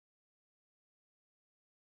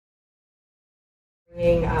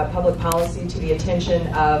Bringing public policy to the attention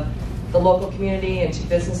of the local community and to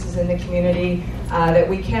businesses in the community, that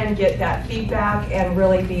we can get that feedback and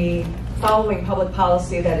really be following public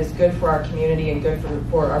policy that is good for our community and good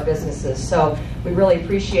for our businesses. So we really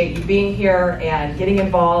appreciate you being here and getting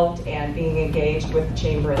involved and being engaged with the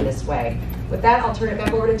Chamber in this way. With that, I'll turn it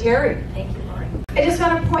back over to Terry. Thank you, Laurie. I just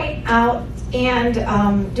want to point out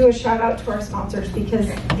and do a shout out to our sponsors, because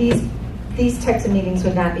these types of meetings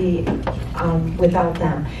would not be without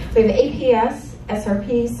them. We have APS,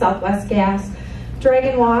 SRP, Southwest Gas,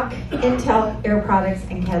 Dragon Walk, Intel Air Products,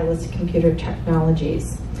 and Catalyst Computer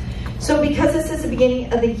Technologies. So because this is the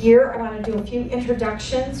beginning of the year, I want to do a few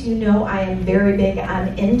introductions. You know I am very big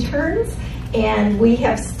on interns, and we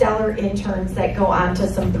have stellar interns that go on to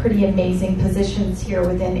some pretty amazing positions here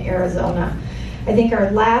within Arizona. I think our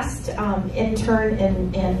last intern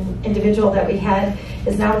and individual that we had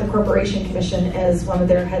is now with the Corporation Commission as one of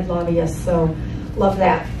their head lobbyists, so love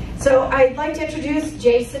that. So I'd like to introduce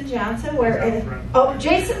Jason Johnson.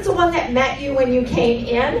 Jason's the one that met you when you came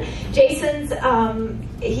in. Jason's,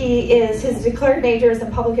 his declared major is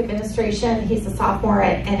in public administration. He's a sophomore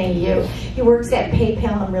at NAU. He works at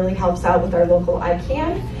PayPal and really helps out with our local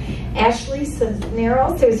ICANN. Ashley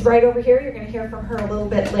Cisneros is right over here. You're going to hear from her a little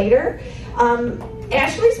bit later.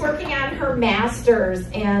 Ashley's working on her master's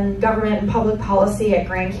in government and public policy at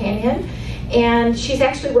Grand Canyon. And she's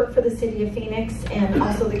actually worked for the City of Phoenix and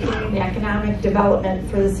also the Community Economic Development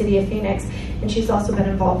for the City of Phoenix. And she's also been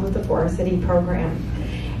involved with the Forest City program.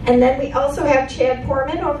 And then we also have Chad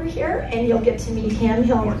Portman over here, and you'll get to meet him.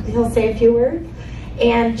 He'll say a few words.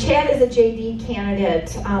 And Chad is a JD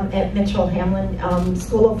candidate at Mitchell Hamlin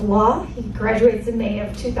School of Law. He graduates in May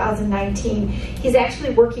of 2019. He's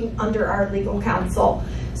actually working under our legal counsel.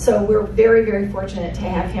 So we're very, very fortunate to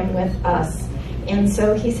have him with us. And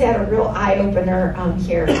so he's had a real eye-opener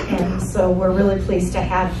here, and so we're really pleased to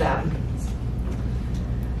have them.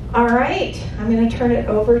 All right, I'm going to turn it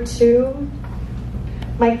over to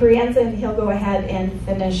Mike Brienza, and he'll go ahead and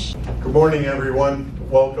finish. Good morning, everyone.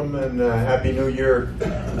 Welcome and Happy New Year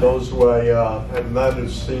to those who I have not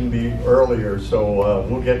seen earlier. So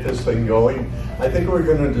we'll get this thing going. I think we're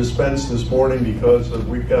going to dispense this morning because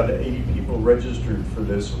we've got 80 people registered for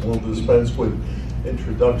this. We'll dispense with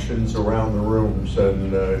introductions around the rooms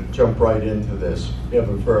and jump right into this. We have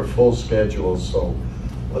a full schedule, so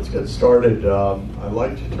let's get started. I'd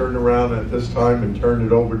like to turn around at this time and turn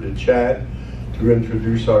it over to Chad to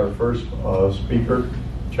introduce our first speaker.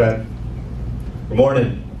 Chad. Good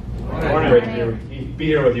morning. Good morning. Great to be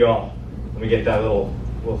here with you all. Let me get that little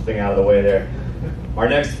thing out of the way there. Our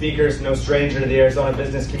next speaker is no stranger to the Arizona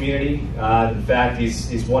business community. In fact,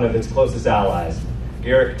 he's one of its closest allies.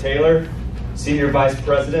 Garrick Taylor, Senior Vice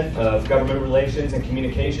President of Government Relations and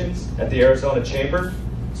Communications at the Arizona Chamber,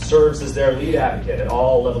 serves as their lead advocate at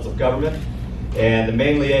all levels of government and the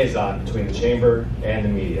main liaison between the Chamber and the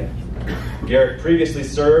media. Garrick previously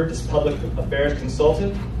served as public affairs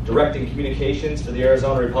consultant, directing communications for the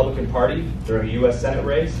Arizona Republican Party during a U.S. Senate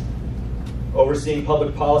race, overseeing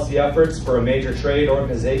public policy efforts for a major trade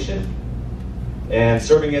organization, and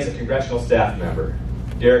serving as a congressional staff member.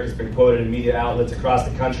 Garrick has been quoted in media outlets across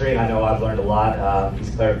the country, and I know I've learned a lot. He's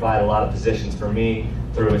clarified a lot of positions for me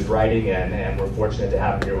through his writing, and we're fortunate to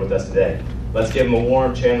have him here with us today. Let's give him a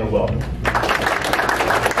warm Chandler welcome.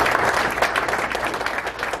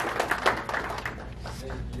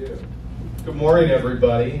 Thank you. Good morning,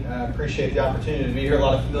 everybody. I appreciate the opportunity to be here. A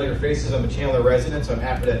lot of familiar faces. I'm a Chandler resident, so I'm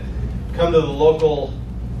happy to come to the local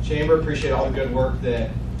chamber. Appreciate all the good work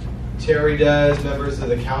that Terry does. Members of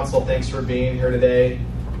the council, thanks for being here today.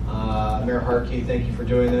 Mayor Hartke, thank you for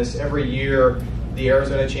doing this. Every year, the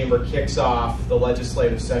Arizona Chamber kicks off the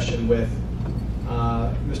legislative session with,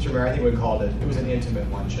 Mr. Mayor, I think we called it was an intimate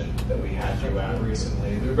luncheon that we had you at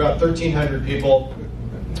recently. There were about 1,300 people.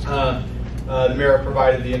 The mayor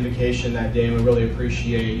provided the invocation that day, and we really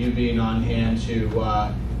appreciate you being on hand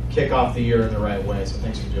to kick off the year in the right way. So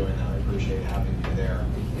thanks for doing that. I appreciate having you there.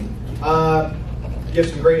 You have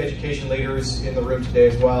some great education leaders in the room today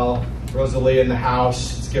as well. Rosalie in the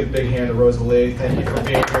house. Let's give a big hand to Rosalie. Thank you for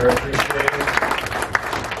being here. I appreciate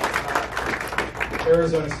it.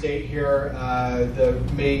 Arizona State here, the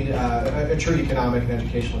main, a true economic and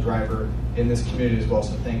educational driver in this community as well.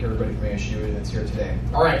 So thank everybody from ASU that's here today.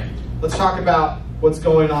 All right, let's talk about what's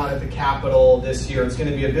going on at the Capitol this year. It's going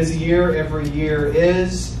to be a busy year. Every year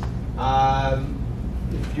is.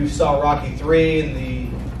 If you saw Rocky III and the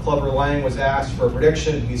Clubber Lang was asked for a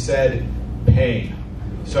prediction, he said pain.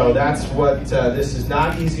 So that's what, this is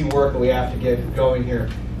not easy work, but we have to get going here.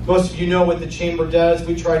 Most of you know what the Chamber does.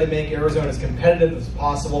 We try to make Arizona as competitive as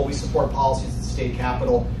possible. We support policies at the state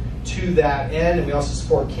capitol. to that end, and we also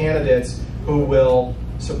support candidates who will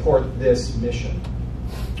support this mission.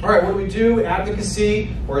 All right, what do we do?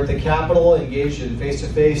 Advocacy. We're at the Capitol, engaged in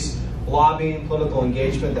face-to-face lobbying, political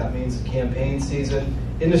engagement. That means campaign season.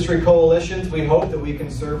 Industry coalitions. We hope that we can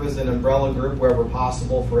serve as an umbrella group wherever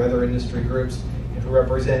possible for other industry groups and who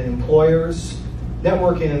represent employers.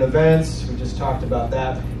 Networking and events. We just talked about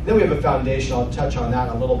that. Then we have a foundation. I'll touch on that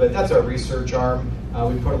in a little bit. That's our research arm.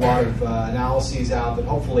 We put a lot of analyses out that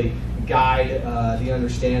hopefully guide the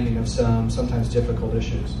understanding of some sometimes difficult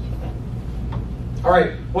issues. All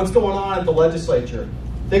right, what's going on at the legislature?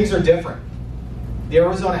 Things are different. The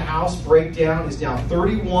Arizona House breakdown is now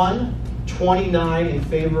 31-29 in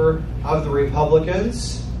favor of the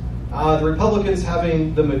Republicans. The Republicans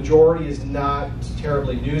having the majority is not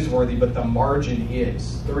terribly newsworthy, but the margin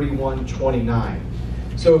is 31-29.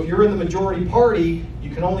 So if you're in the majority party,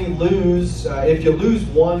 you can only lose, if you lose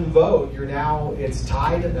one vote, it's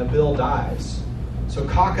tied and the bill dies. So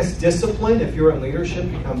caucus discipline, if you're in leadership,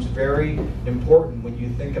 becomes very important when you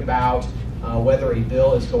think about whether a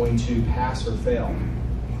bill is going to pass or fail.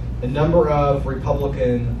 The number of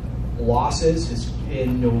Republican losses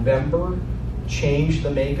in November changed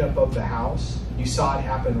the makeup of the House. You saw it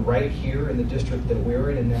happen right here in the district that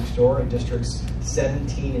we're in and next door, in districts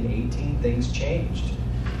 17 and 18, things changed.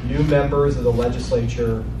 New members of the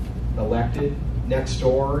legislature elected. Next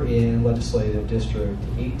door in legislative district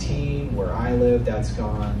 18, where I live, that's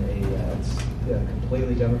gone it's a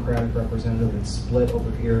completely Democratic representative. It's split over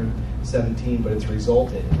here in 17, but it's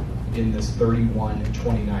resulted in this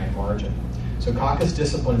 31-29 margin. So caucus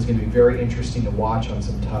discipline is going to be very interesting to watch on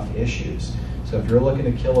some tough issues. So if you're looking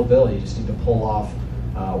to kill a bill, you just need to pull off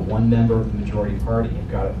one member of the majority party.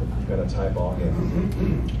 You've got a tie ball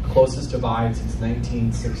game. Closest divide since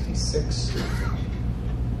 1966.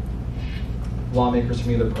 Lawmakers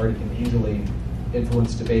from either party can easily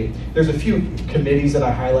influence debate. There's a few committees that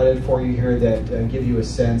I highlighted for you here that give you a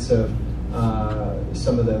sense of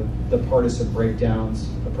some of the partisan breakdowns: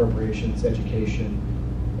 appropriations, education,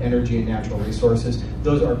 energy, and natural resources.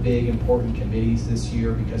 Those are big, important committees this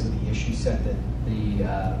year because of the issue set that the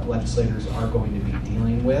legislators are going to be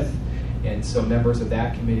dealing with. And so members of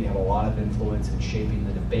that committee have a lot of influence in shaping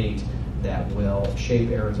the debate that will shape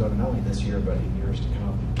Arizona not only this year, but in years to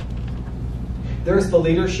come. There's the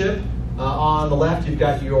leadership. On the left, you've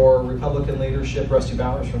got your Republican leadership: Rusty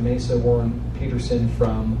Bowers from Mesa, Warren Peterson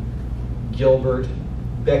from Gilbert,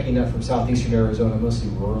 Becky Nutt from southeastern Arizona, mostly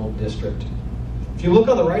rural district. If you look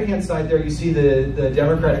on the right-hand side there, you see the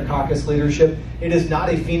Democratic caucus leadership. It is not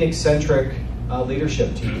a Phoenix-centric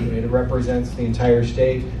leadership team. It represents the entire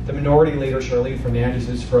state. The minority leader, Charlene Fernandez,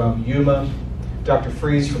 is from Yuma. Dr.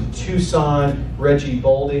 Freeze from Tucson, Reggie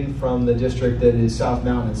Bolding from the district that is South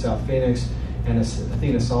Mountain and South Phoenix, and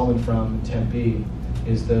Athena Salmon from Tempe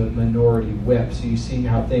is the minority whip. So you see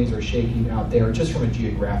how things are shaking out there just from a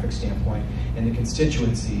geographic standpoint and the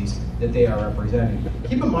constituencies that they are representing.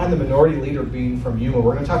 Keep in mind the minority leader being from Yuma.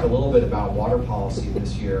 We're going to talk a little bit about water policy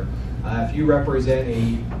this year. If you represent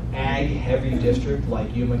a ag-heavy district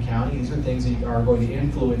like Yuma County, these are things that are going to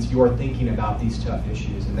influence your thinking about these tough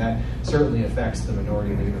issues, and that certainly affects the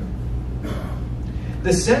minority leader.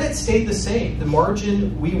 The Senate stayed the same. The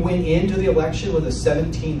margin, we went into the election with a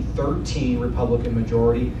 17-13 Republican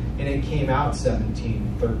majority, and it came out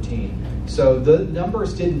 17-13. So the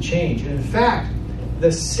numbers didn't change. And in fact,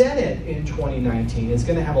 the Senate in 2019 is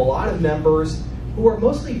going to have a lot of members who are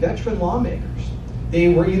mostly veteran lawmakers. They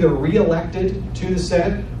were either re-elected to the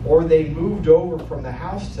Senate or they moved over from the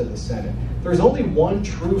House to the Senate. There's only one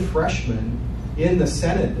true freshman in the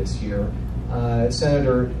Senate this year,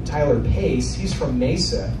 Senator Tyler Pace. He's from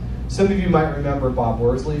Mesa. Some of you might remember Bob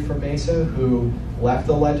Worsley from Mesa, who left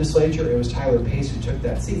the legislature. It was Tyler Pace who took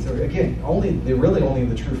that seat. So again, really only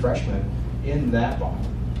the true freshmen in that body.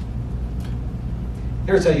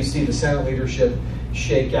 Here's how you see the Senate leadership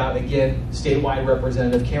shake out. Again, statewide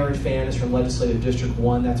representative Karen Fan is from Legislative District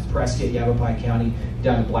 1. That's Prescott, Yavapai County,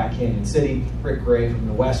 down in Black Canyon City. Rick Gray from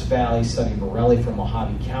the West Valley. Sonny Morelli from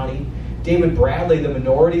Mojave County. David Bradley, the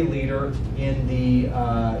minority leader in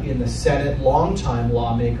the Senate, longtime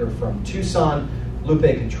lawmaker from Tucson.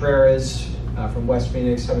 Lupe Contreras from West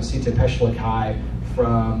Phoenix. Hamasita Peshlikai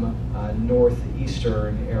from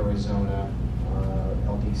northeastern Arizona,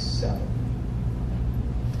 LD7.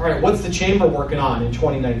 All right, what's the chamber working on in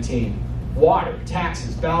 2019? Water,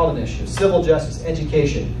 taxes, ballot initiatives, civil justice,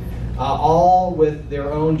 education, all with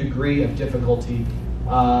their own degree of difficulty.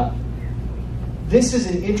 This is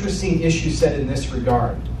an interesting issue set in this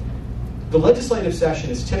regard. The legislative session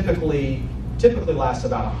is typically lasts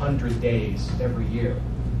about 100 days every year.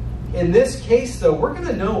 In this case, though, we're going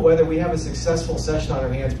to know whether we have a successful session on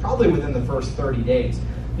our hands probably within the first 30 days.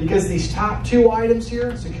 Because these top two items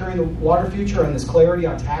here, securing the water future and this clarity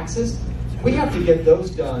on taxes, we have to get those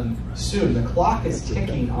done soon. The clock is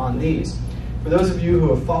ticking on these. For those of you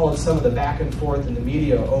who have followed some of the back and forth in the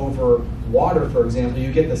media over water, for example,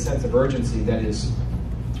 you get the sense of urgency that is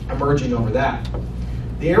emerging over that.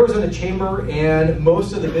 The Arizona Chamber and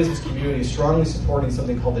most of the business community is strongly supporting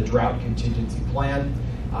something called the Drought Contingency Plan.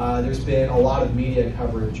 There's been a lot of media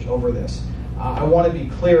coverage over this. I want to be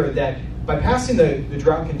clear that by passing the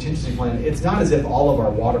Drought Contingency Plan, it's not as if all of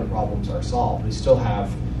our water problems are solved. We still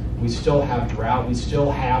have drought. We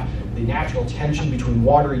still have the natural tension between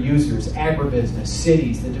water users, agribusiness,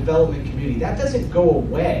 cities, the development community. That doesn't go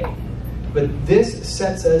away. But this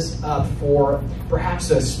sets us up for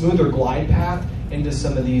perhaps a smoother glide path into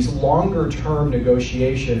some of these longer-term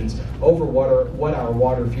negotiations over what our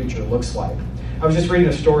water future looks like. I was just reading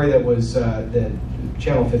a story that was that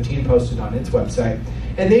Channel 15 posted on its website,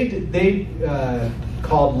 and they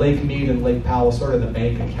called Lake Mead and Lake Powell sort of the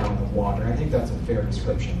bank account of water. I think that's a fair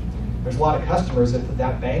description. There's a lot of customers at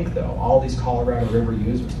that bank, though. All these Colorado River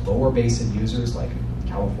users, lower basin users like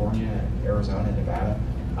California, Arizona, Nevada,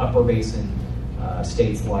 upper basin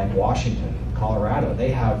states like Washington, Colorado, they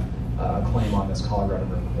have a claim on this Colorado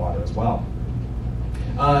River water as well.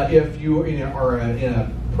 If you are in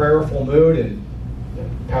a prayerful mood, and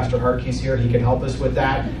Pastor Hartke's here, he can help us with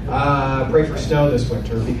that. Pray for snow this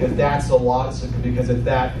winter, because that's a lot, because it's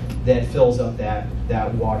that fills up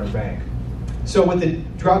that water bank. So what the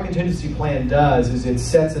Drought Contingency Plan does is it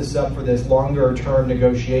sets us up for this longer term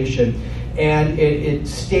negotiation, and it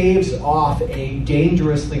staves off a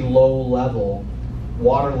dangerously low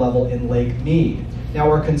water level in Lake Mead. Now,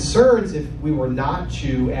 our concerns, if we were not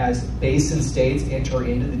to, as basin states, enter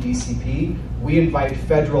into the DCP, we invite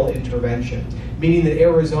federal intervention, meaning that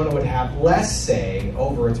Arizona would have less say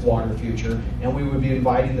over its water future, and we would be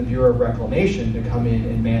inviting the Bureau of Reclamation to come in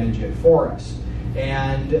and manage it for us.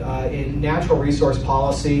 And in natural resource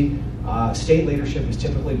policy, state leadership is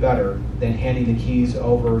typically better than handing the keys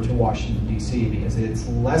over to Washington, D.C., because it's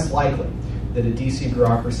less likely that a D.C.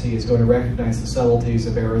 bureaucracy is going to recognize the subtleties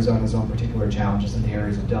of Arizona's own particular challenges in the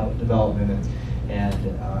areas of development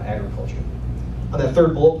and agriculture. On that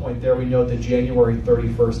third bullet point there, we note the January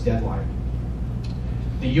 31st deadline.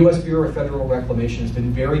 The U.S. Bureau of Federal Reclamation has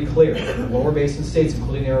been very clear that lower basin states,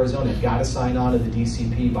 including Arizona, have got to sign on to the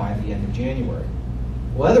DCP by the end of January.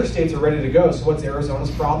 Well, other states are ready to go, so what's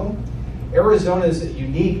Arizona's problem? Arizona is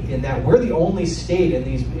unique in that we're the only state in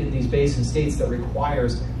these basin states that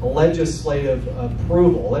requires legislative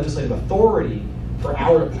approval, legislative authority for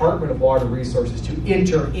our Department of Water Resources to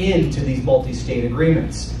enter into these multi-state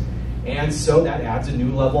agreements. And so that adds a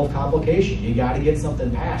new level of complication. You got to get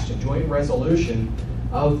something passed, a joint resolution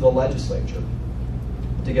of the legislature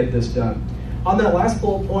to get this done. On that last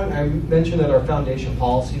bullet point, I mentioned that our foundation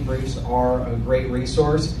policy briefs are a great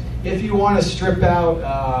resource. If you want to strip out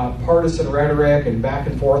partisan rhetoric and back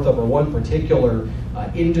and forth over one particular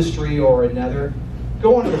industry or another,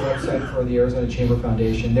 go onto the website for the Arizona Chamber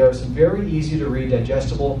Foundation. There are some very easy to read,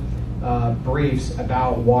 digestible briefs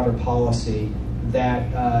about water policy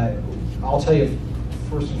that I'll tell you,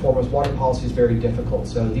 first and foremost, water policy is very difficult.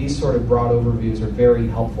 So these sort of broad overviews are very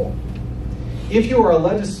helpful. If you are a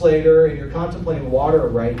legislator and you're contemplating water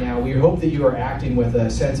right now, we hope that you are acting with a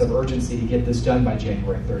sense of urgency to get this done by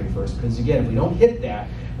January 31st. Because again, if we don't hit that,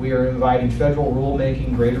 we are inviting federal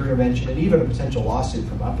rulemaking, greater intervention, and even a potential lawsuit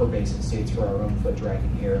from upper basin states for our own foot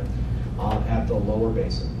dragging here at the lower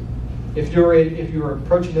basin. If you're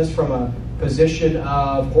approaching this from a position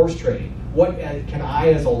of horse trading, what can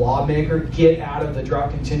I as a lawmaker get out of the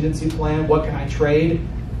Drought Contingency Plan? What can I trade?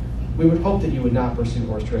 We would hope that you would not pursue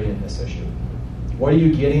horse trading in this issue. What are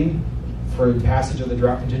you getting for passage of the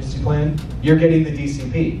Drought Contingency Plan? You're getting the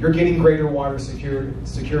DCP. You're getting greater water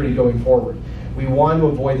security going forward. We want to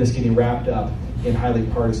avoid this getting wrapped up in highly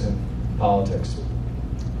partisan politics.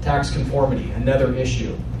 Tax conformity, another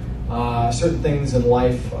issue. Certain things in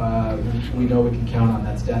life we know we can count on.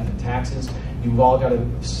 That's death and taxes. You've all got to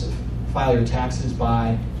file your taxes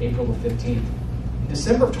by April the 15th. In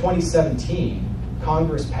December of 2017,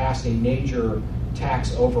 Congress passed a major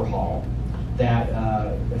tax overhaul that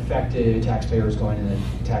affected taxpayers going into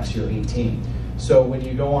tax year 18. So when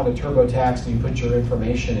you go on to TurboTax and you put your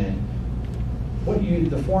information in,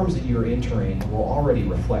 the forms that you're entering will already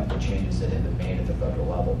reflect the changes that have been made at the federal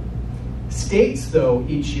level. States, though,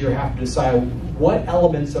 each year have to decide what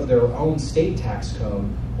elements of their own state tax code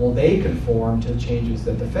will they conform to the changes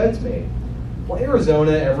that the feds made. Well,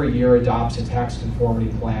 Arizona every year adopts a tax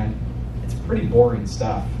conformity plan. it's pretty boring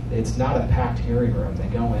stuff. It's not a packed hearing room. They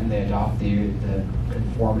go in, they adopt the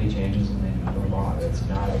conformity changes, and they move on. It's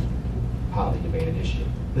not a hotly debated issue.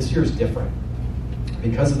 This year is different.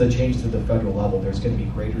 Because of the changes at the federal level, there's going to be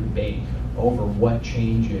greater debate over what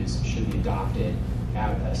changes should be adopted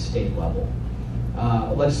at a state level.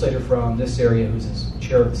 A legislator from this area who's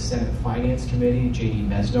chair of the Senate Finance Committee, J.D.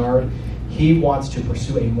 Mesnard, he wants to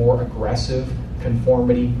pursue a more aggressive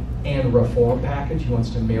conformity and reform package. He wants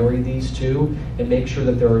to marry these two and make sure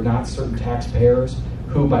that there are not certain taxpayers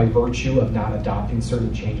who, by virtue of not adopting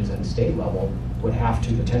certain changes at a state level, would have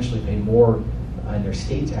to potentially pay more in their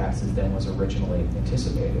state taxes than was originally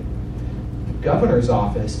anticipated. The governor's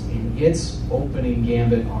office, in its opening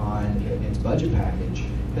gambit on its budget package,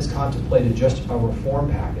 has contemplated just a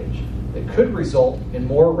reform package that could result in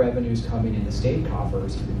more revenues coming into state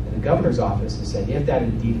coffers. And the governor's office has said, if that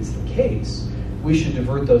indeed is the case, we should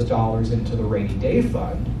divert those dollars into the rainy day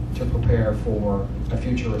fund to prepare for a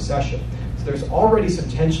future recession. So there's already some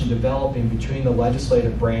tension developing between the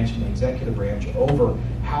legislative branch and the executive branch over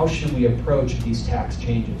how should we approach these tax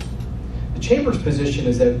changes. The Chamber's position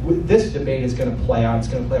is that this debate is going to play out. It's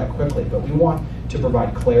going to play out quickly, but we want to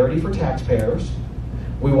provide clarity for taxpayers.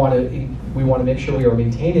 We want to make sure we are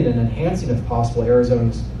maintaining and enhancing, if possible,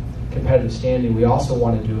 Arizona's competitive standing. We also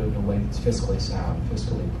want to do it in a way that's fiscally sound,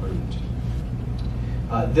 fiscally prudent.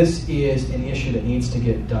 This is an issue that needs to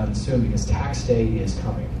get done soon because tax day is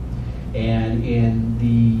coming. And in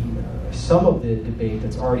some of the debate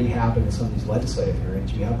that's already happened in some of these legislative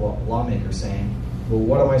hearings, you have lawmakers saying, well,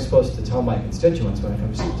 what am I supposed to tell my constituents when it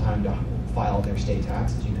comes to the time to file their state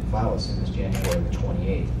taxes? You can file as soon as January the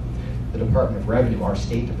 28th. The Department of Revenue, our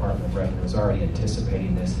state Department of Revenue, is already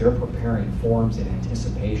anticipating this. They're preparing forms in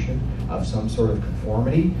anticipation of some sort of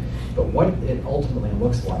conformity, but what it ultimately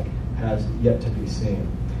looks like has yet to be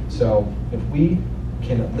seen. So if we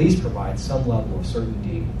can at least provide some level of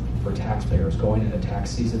certainty for taxpayers going into tax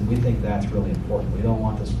season, we think that's really important. We don't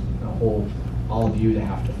want this all of you to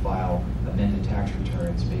have to file amended tax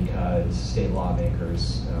returns because state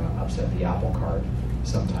lawmakers upset the apple cart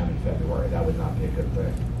sometime in February. That would not be a good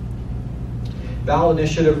thing. Ballot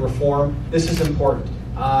initiative reform, this is important.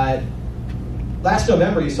 Last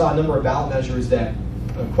November, you saw a number of ballot measures that,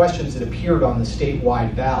 questions that appeared on the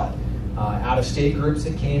statewide ballot. Out-of-state groups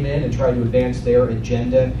that came in and tried to advance their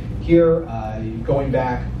agenda here. Going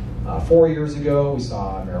back 4 years ago, we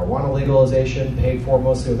saw marijuana legalization paid for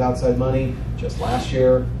mostly with outside money. Just last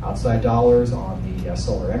year, outside dollars on the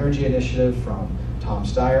solar energy initiative from Tom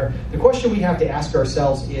Steyer. The question we have to ask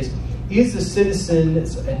ourselves is the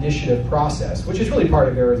citizens initiative process, which is really part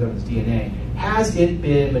of Arizona's DNA, has it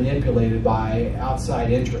been manipulated by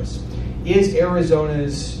outside interests? Is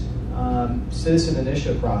Arizona's citizen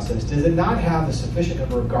initiative process, does it not have a sufficient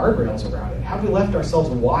number of guardrails around it? Have we left ourselves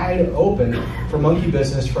wide open for monkey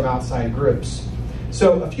business from outside groups?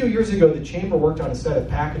 So a few years ago, the Chamber worked on a set of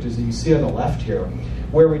packages that you see on the left here,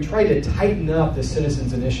 where we tried to tighten up the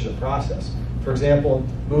citizens initiative process. For example,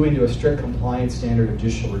 moving to a strict compliance standard of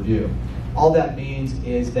judicial review. All that means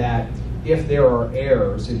is that if there are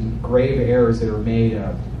errors, and grave errors that are made in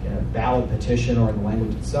a ballot petition or in the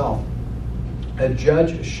language itself, a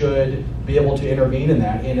judge should be able to intervene in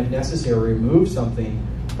that and, if necessary, remove something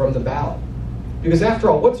from the ballot. Because after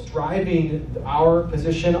all, what's driving our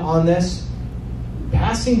position on this?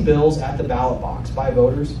 Passing bills at the ballot box by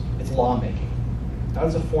voters, it's lawmaking. That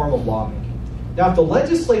is a form of lawmaking. Now, if the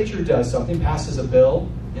legislature does something, passes a bill,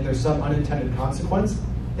 and there's some unintended consequence,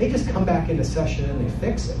 they just come back into session and they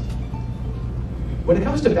fix it. When it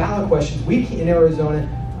comes to ballot questions, we in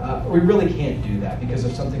Arizona, we really can't do that because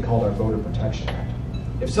of something called our Voter Protection Act.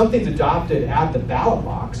 If something's adopted at the ballot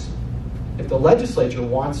box, if the legislature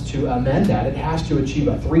wants to amend that, it has to achieve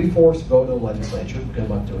a 3/4 vote of the legislature. Good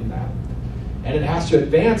luck doing that. And it has to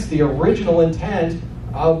advance the original intent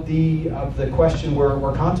of the question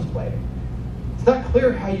we're contemplating. It's not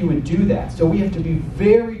clear how you would do that, so we have to be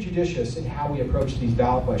very judicious in how we approach these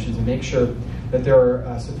ballot questions and make sure that there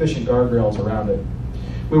are sufficient guardrails around it.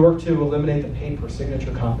 We worked to eliminate the pay per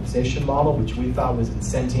signature compensation model, which we thought was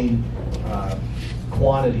incenting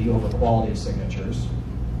quantity over quality of signatures.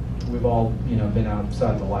 We've all been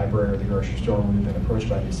outside the library or the grocery store when we've been approached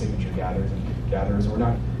by these signature gatherers.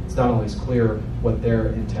 It's not always clear what their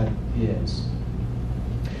intent is.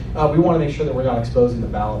 We want to make sure that we're not exposing the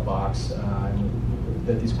ballot box,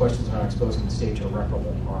 that these questions are not exposing the state to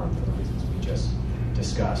irreparable harm for the reasons we just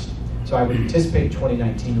discussed. So I would anticipate in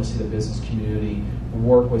 2019 you'll see the business community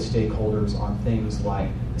work with stakeholders on things like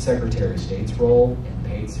the Secretary of State's role in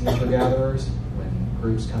paid signature gatherers. When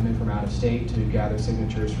groups come in from out of state to gather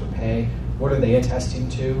signatures for pay, what are they attesting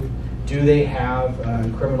to Do they have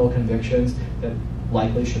criminal convictions that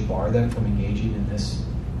likely should bar them from engaging in this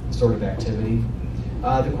sort of activity?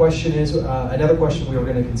 The question is, another question we were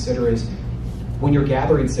going to consider is, when you're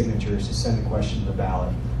gathering signatures to send a question to the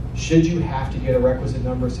ballot, should you have to get a requisite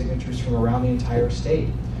number of signatures from around the entire state?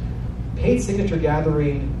 Paid signature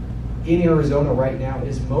gathering in Arizona right now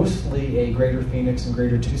is mostly a Greater Phoenix and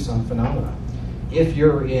Greater Tucson phenomenon. If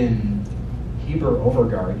you're in Heber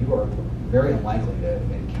Overguard, you are very unlikely to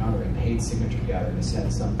encounter a paid signature gathering to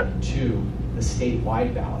send something to the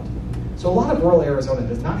statewide ballot. So a lot of rural Arizona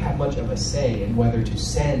does not have much of a say in whether to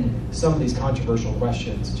send some of these controversial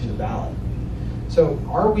questions to the ballot. So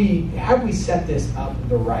have we set this up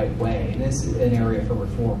the right way? And this is an area for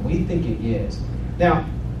reform. We think it is. Now,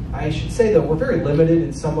 I should say that we're very limited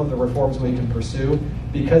in some of the reforms we can pursue,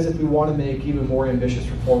 because if we want to make even more ambitious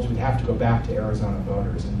reforms, we'd have to go back to Arizona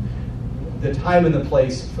voters. And the time and the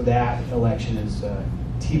place for that election is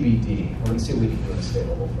TBD. We're going to see what we can do at the state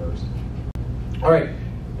level first. All right,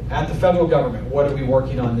 at the federal government, what are we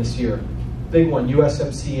working on this year? Big one,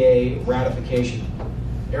 USMCA ratification.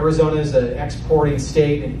 Arizona is an exporting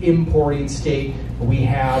state, an importing state. We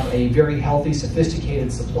have a very healthy,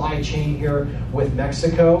 sophisticated supply chain here with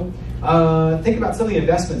Mexico. Think about some of the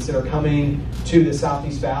investments that are coming to the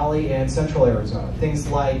Southeast Valley and Central Arizona. Things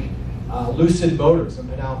like Lucid Motors in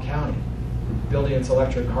Pinal County, building its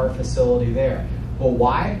electric car facility there. Well,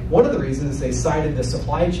 why? One of the reasons they cited the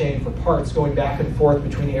supply chain for parts going back and forth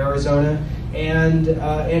between Arizona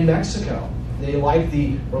and Mexico. They like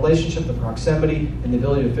the relationship, the proximity, and the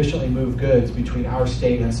ability to efficiently move goods between our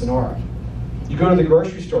state and Sonora. You go to the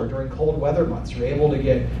grocery store during cold weather months, you're able to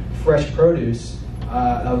get fresh produce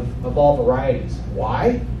of all varieties.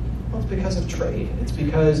 Why? Well, it's because of trade. It's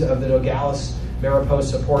because of the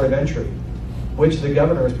Nogales-Mariposa port of entry, which the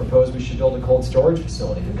governor has proposed we should build a cold storage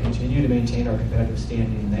facility to continue to maintain our competitive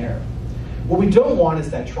standing there. What we don't want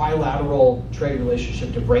is that trilateral trade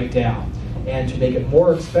relationship to break down and to make it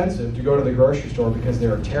more expensive to go to the grocery store because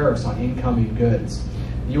there are tariffs on incoming goods.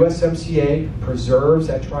 The USMCA preserves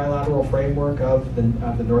that trilateral framework of the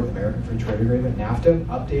North American Free Trade Agreement, NAFTA,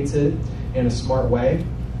 updates it in a smart way,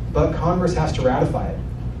 but Congress has to ratify it.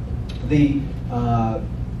 The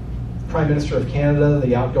Prime Minister of Canada,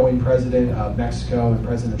 the outgoing President of Mexico, and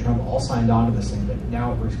President Trump all signed on to this thing, but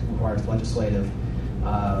now it requires legislative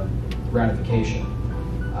ratification.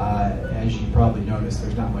 As you probably noticed,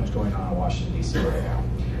 there's not much going on in Washington, D.C. right now.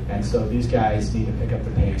 And so these guys need to pick up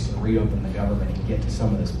the pace and reopen the government and get to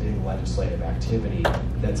some of this big legislative activity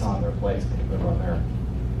that's on their plate. They can move on there.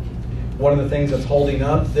 One of the things that's holding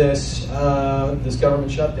up this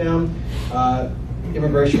government shutdown,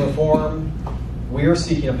 immigration reform. We are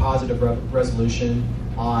seeking a positive resolution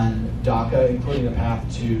on DACA, including a path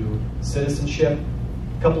to citizenship.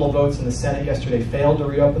 A couple of votes in the Senate yesterday failed to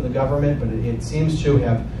reopen the government, but it seems to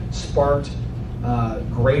have sparked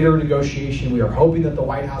greater negotiation. We are hoping that the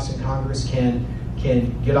White House and Congress can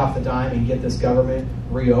get off the dime and get this government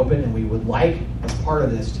reopened, and we would like, as part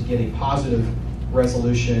of this, to get a positive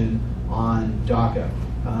resolution on DACA.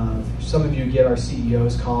 Some of you get our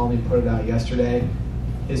CEO's column. He put it out yesterday.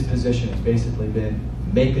 His position has basically been,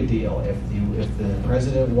 make a deal. If the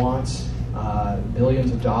president wants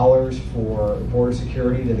billions of dollars for border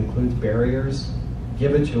security that includes barriers,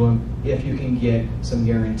 give it to him if you can get some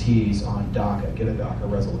guarantees on DACA, get a DACA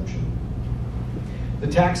resolution. The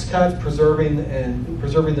tax cuts, preserving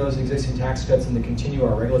those existing tax cuts and to continue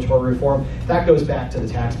our regulatory reform, that goes back to the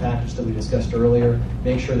tax package that we discussed earlier.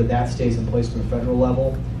 Make sure that that stays in place from a federal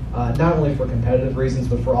level. Not only for competitive reasons,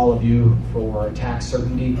 but for all of you, for tax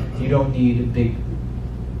certainty. You don't need big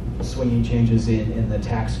swinging changes in the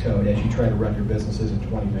tax code as you try to run your businesses in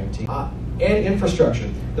 2019. And infrastructure.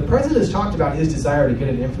 The president has talked about his desire to get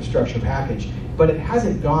an infrastructure package, but it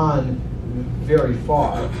hasn't gone very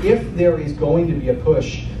far. If there is going to be a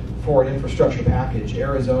push for an infrastructure package,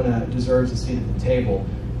 Arizona deserves a seat at the table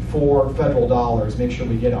for federal dollars. Make sure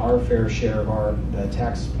we get our fair share of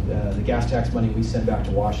the gas tax money we send back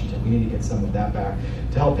to Washington. We need to get some of that back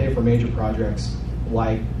to help pay for major projects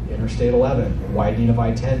like Interstate 11, widening of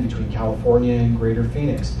I-10 between California and Greater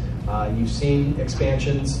Phoenix. You've seen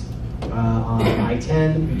expansions on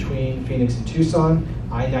I-10 between Phoenix and Tucson,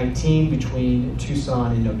 I-19 between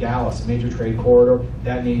Tucson and Nogales, a major trade corridor.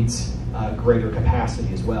 That needs greater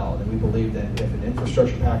capacity as well. And we believe that if an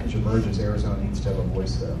infrastructure package emerges, Arizona needs to have a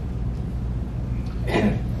voice there.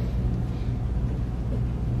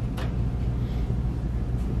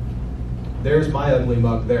 There's my ugly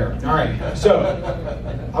mug there. All right, so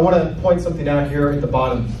I want to point something out here at the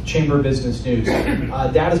bottom, Chamber Business News.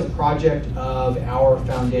 That is a project of our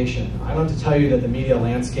foundation. I don't have to tell you that the media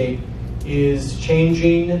landscape is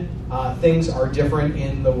changing things are different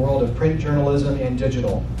in the world of print journalism and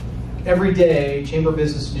digital. Every day, Chamber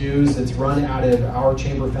Business News that's run out of our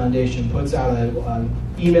Chamber Foundation puts out an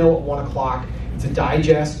email at 1 o'clock. It's a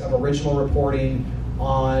digest of original reporting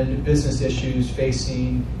on business issues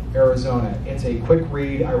facing Arizona. It's a quick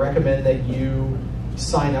read. I recommend that you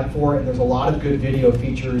sign up for it, and there's a lot of good video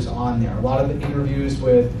features on there. A lot of interviews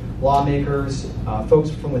with lawmakers, folks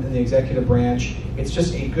from within the executive branch. It's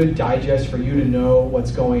just a good digest for you to know what's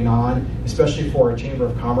going on, especially for a Chamber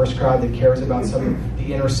of Commerce crowd that cares about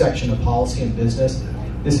the intersection of policy and business.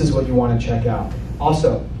 This is what you want to check out.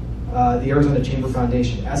 Also, the Arizona Chamber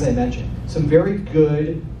Foundation, as I mentioned, some very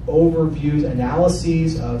good overviews,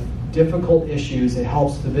 analyses of difficult issues that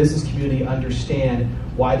helps the business community understand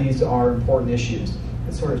why these are important issues.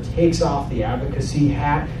 It sort of takes off the advocacy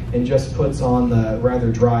hat and just puts on the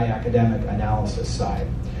rather dry academic analysis side.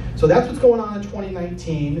 So that's what's going on in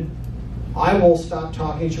 2019. I will stop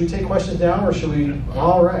talking. Should we take questions now, or should we?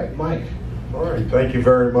 All right, Mike. All right, thank you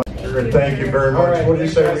very much. Thank you very much. Right, what do you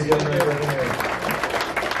say we get get ready here?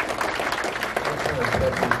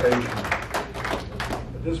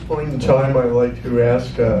 At this point in time, I'd like to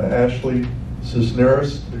ask Ashley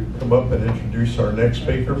Cisneros to come up and introduce our next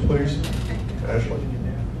speaker, please. Ashley.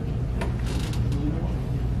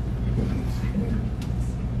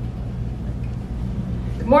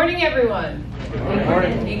 Good morning, everyone. Good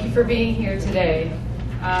morning. Thank you for being here today.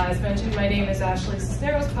 As mentioned, my name is Ashley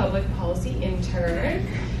Cisneros, Public Policy Intern.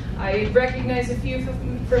 I recognize a few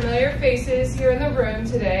familiar faces here in the room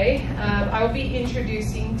today. I will be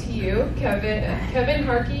introducing to you Kevin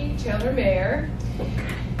Hartke, Chandler Mayor.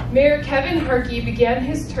 Mayor Kevin Hartke began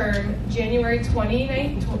his term January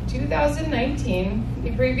 2019.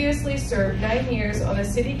 He previously served 9 years on the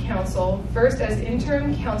City Council, first as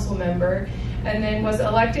interim council member, and then was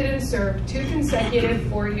elected and served 2 consecutive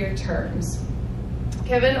 4-year terms.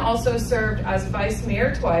 Kevin also served as vice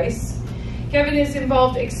mayor twice. Kevin is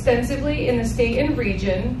involved extensively in the state and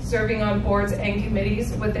region, serving on boards and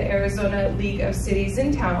committees with the Arizona League of Cities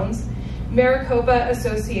and Towns, Maricopa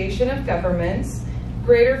Association of Governments,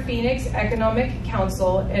 Greater Phoenix Economic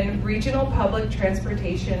Council, and Regional Public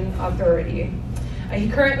Transportation Authority. He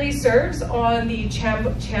currently serves on the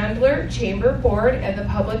Chandler Chamber Board and the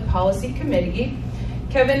Public Policy Committee.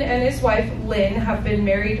 Kevin and his wife, Lynn, have been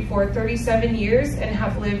married for 37 years and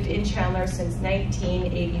have lived in Chandler since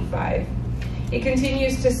 1985. He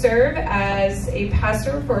continues to serve as a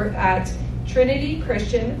pastor at Trinity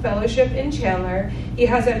Christian Fellowship in Chandler. He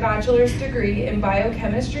has a bachelor's degree in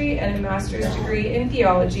biochemistry and a master's degree in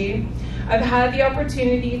theology. I've had the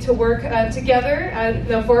opportunity to work together at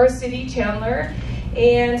the Forest City Chandler,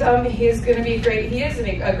 and he is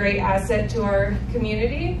a great asset to our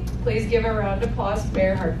community. Please give a round of applause to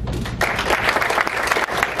Mayor Hartke.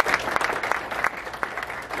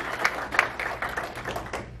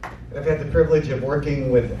 I've had the privilege of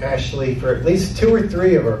working with Ashley for at least 2 or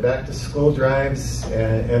 3 of our back to school drives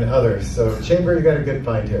and others. So Chamber, you got a good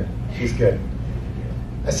find here. She's good.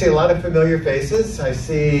 I see a lot of familiar faces. I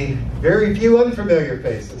see very few unfamiliar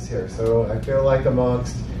faces here. So I feel like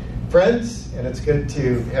amongst friends, and it's good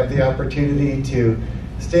to have the opportunity to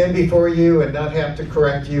stand before you and not have to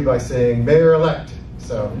correct you by saying Mayor-elect.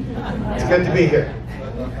 So it's good to be here.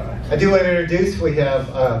 I do want to introduce, we have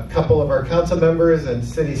a couple of our council members and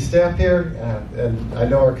city staff here, and I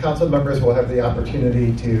know our council members will have the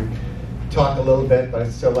opportunity to talk a little bit, but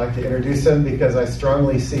I'd still like to introduce them because I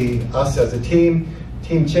strongly see us as a team,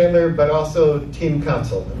 Team Chandler, but also Team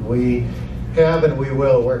Council. And we have and we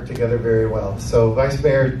will work together very well. So Vice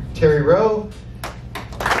Mayor Terry Rowe,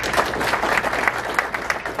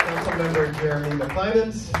 Council Member Jeremy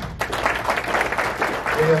McClimans,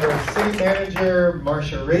 we have our City Manager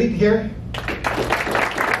Marcia Reed here,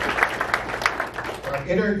 our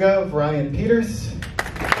Intergov Ryan Peters,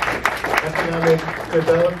 Economic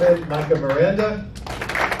Development Micah Miranda,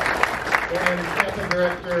 and Capital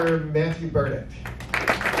Director Matthew Burdick.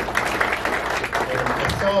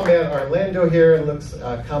 I saw Matt Orlando here. It looks,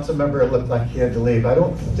 council member, it looked like he had to leave. I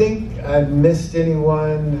don't think I missed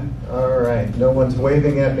anyone. All right, no one's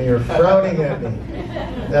waving at me or frowning at me.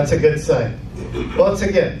 That's a good sign. Once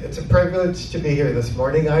again, it's a privilege to be here this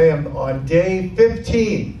morning. I am on day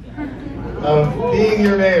 15 of being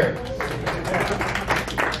your mayor.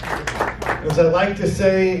 As I like to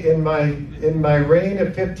say, in my reign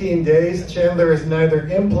of 15 days, Chandler is neither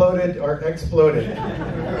imploded or exploded.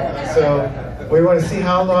 So we want to see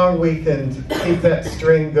how long we can keep that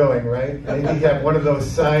string going, right? Maybe have one of those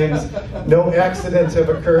signs, no accidents have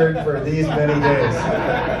occurred for these many days.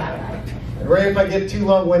 And right, if I get too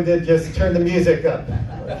long-winded, just turn the music up,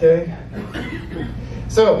 okay?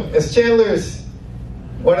 So, as Chandler's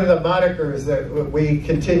One of the monikers that we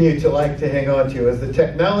continue to like to hang on to is the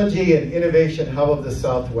Technology and Innovation Hub of the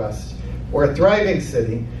Southwest. We're a thriving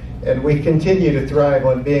city, and we continue to thrive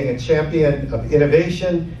on being a champion of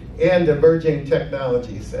innovation and emerging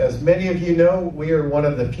technologies. As many of you know, we are one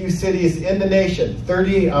of the few cities in the nation,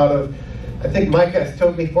 30 out of, I think Micah has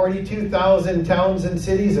told me 42,000 towns and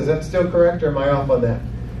cities. Is that still correct, or am I off on that?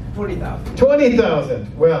 20,000.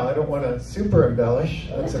 20,000. Well, I don't want to super embellish.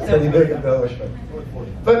 That's a pretty big embellishment.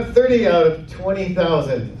 But 30 out of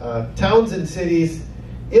 20,000 towns and cities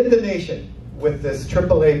in the nation with this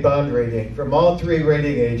AAA bond rating from all three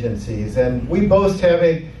rating agencies. And we boast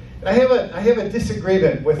having, I have a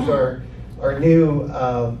disagreement with our new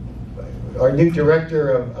director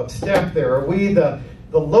of staff there. Are we the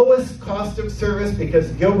lowest cost of service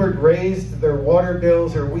because Gilbert raised their water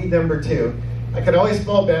bills, or are we number 2? I could always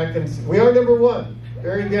fall back and say, we are number 1.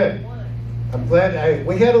 Very good. I'm glad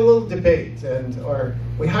we had a little debate, or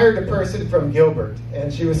we hired a person from Gilbert,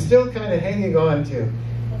 and she was still kind of hanging on to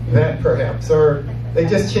that perhaps, or they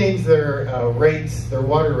just changed their rates, their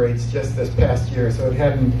water rates just this past year, so it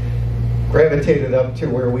hadn't gravitated up to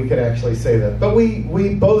where we could actually say that. But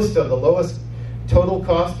we boast of the lowest total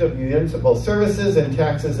cost of municipal services and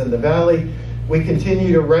taxes in the Valley. We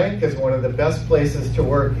continue to rank as one of the best places to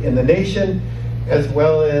work in the nation, as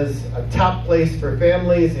well as a top place for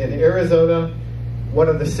families in Arizona, one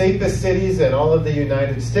of the safest cities in all of the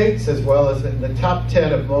United States, as well as in the top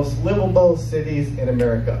 10 of most livable cities in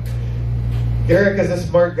America. Garrick is a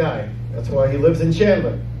smart guy. That's why he lives in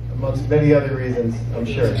Chandler, amongst many other reasons, I'm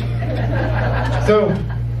sure. So,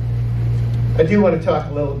 I do want to talk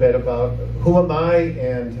a little bit about who am I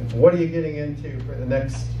and what are you getting into for the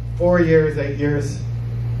next 4 years, 8 years.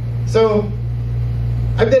 So,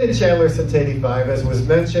 I've been in Chandler since '85, as was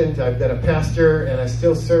mentioned. I've been a pastor, and I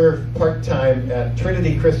still serve part-time at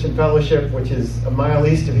Trinity Christian Fellowship, which is a mile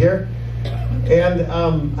east of here. And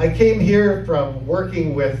I came here from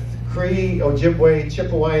working with Cree, Ojibwe,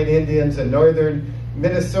 Chippewayan Indians in northern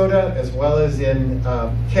Minnesota, as well as in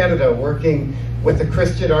Canada, working with a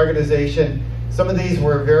Christian organization. Some of these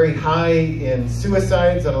were very high in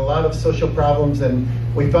suicides and a lot of social problems, and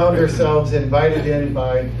we found ourselves invited in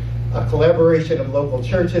by a collaboration of local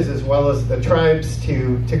churches as well as the tribes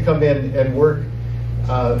to come in and work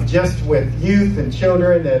just with youth and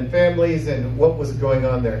children and families and what was going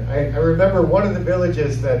on there. I remember one of the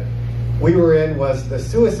villages that we were in was the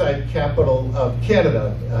suicide capital of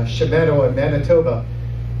Canada, Shamato in Manitoba.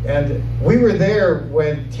 And we were there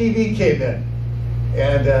when TV came in,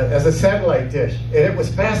 and as a satellite dish. And it was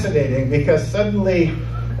fascinating because suddenly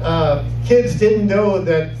kids didn't know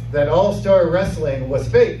that All-Star Wrestling was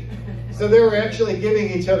fake. So they were actually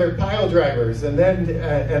giving each other pile drivers and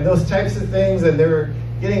those types of things, and they were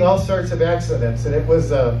getting all sorts of accidents. And it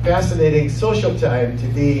was a fascinating social time to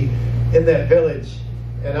be in that village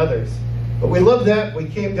and others. But we loved that. We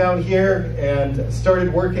came down here and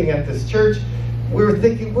started working at this church. We were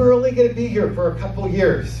thinking we're only going to be here for a couple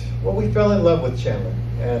years. Well, we fell in love with Chandler.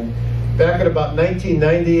 And back in about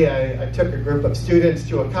 1990, I took a group of students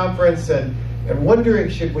to a conference and wondering,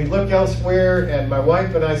 should we look elsewhere? And my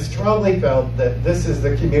wife and I strongly felt that this is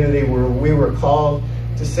the community where we were called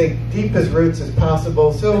to sink deep as roots as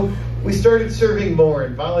possible. So we started serving more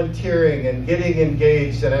and volunteering and getting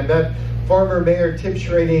engaged. And I met former Mayor Tip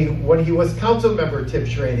Shraney when he was council member Tip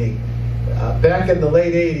Shraney back in the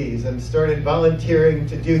late 80s, and started volunteering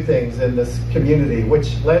to do things in this community,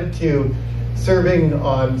 which led to serving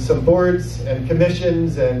on some boards and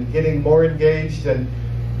commissions and getting more engaged. And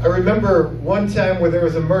I remember one time where there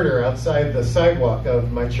was a murder outside the sidewalk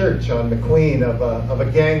of my church on McQueen of a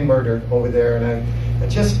gang murder over there, and I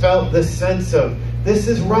just felt this sense of, this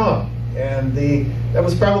is wrong. And that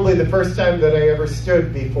was probably the first time that I ever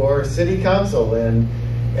stood before city council and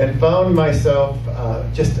found myself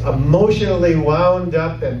just emotionally wound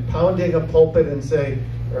up and pounding a pulpit and saying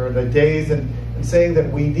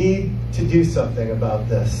that we need to do something about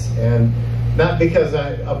this. And not because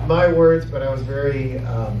of my words, but I was very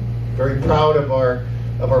proud of our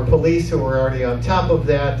police, who were already on top of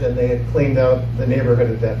that, and they had cleaned out the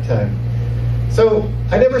neighborhood at that time. So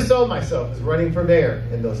I never saw myself as running for mayor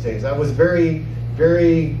in those days. I was very,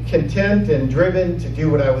 very content and driven to do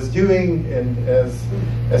what I was doing, and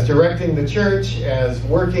as directing the church, as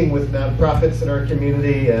working with nonprofits in our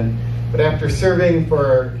community. But after serving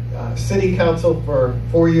for city council for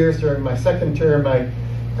 4 years during my second term, I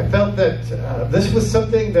felt that this was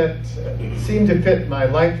something that seemed to fit my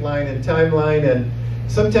lifeline and timeline. And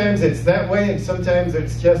sometimes it's that way, and sometimes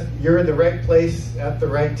it's just you're in the right place at the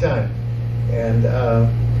right time. And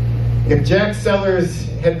If Jack Sellers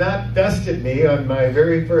had not bested me on my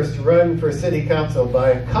very first run for city council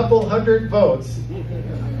by a couple hundred votes,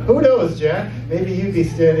 who knows, Jack? Maybe you'd be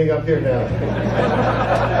standing up here now.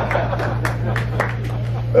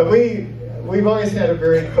 But we've always had a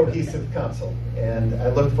very cohesive council, and I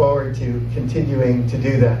look forward to continuing to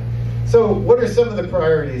do that. So what are some of the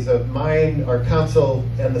priorities of mine, our council,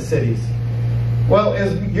 and the city's? Well,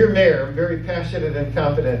 as your mayor, I'm very passionate and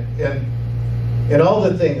confident in all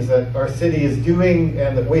the things that our city is doing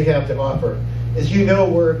and that we have to offer. As you know,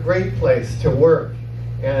 we're a great place to work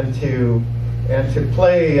and to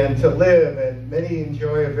play and to live, and many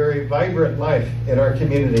enjoy a very vibrant life in our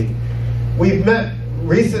community. We've met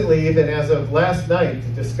recently, even as of last night, to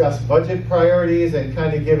discuss budget priorities and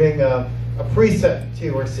kind of giving a preset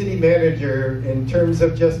to our city manager in terms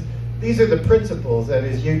of just, these are the principles that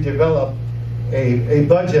as you develop a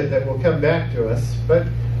budget that will come back to us. But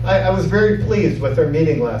I was very pleased with our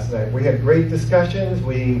meeting last night. We had great discussions.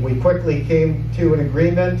 We quickly came to an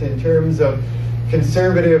agreement in terms of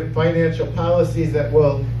conservative financial policies that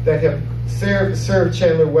have served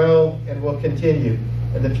Chandler well and will continue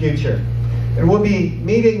in the future. And we'll be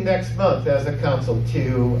meeting next month as a council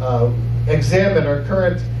to examine our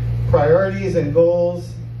current priorities and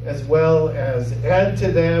goals, as well as add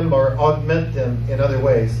to them or augment them in other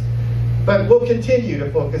ways. But we'll continue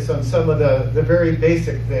to focus on some of the very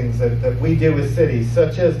basic things that we do as cities,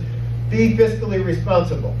 such as be fiscally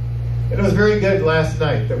responsible. It was very good last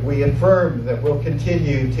night that we affirmed that we'll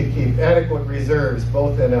continue to keep adequate reserves,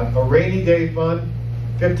 both in a rainy day fund,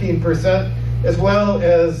 15%, as well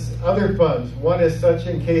as other funds. One is such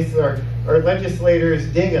in case our legislators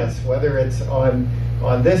ding us, whether it's on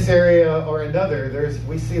this area or another.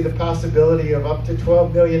 We see the possibility of up to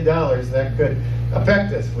 $12 million that could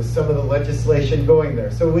affect us with some of the legislation going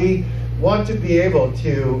there. So we want to be able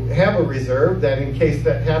to have a reserve that in case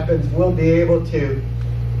that happens, we'll be able to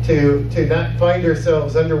not find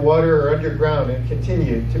ourselves underwater or underground and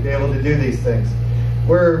continue to be able to do these things.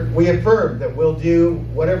 We affirm that we'll do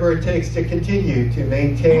whatever it takes to continue to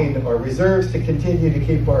maintain our reserves, to continue to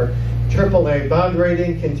keep our AAA bond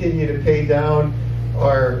rating, continue to pay down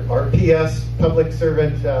our PS, Public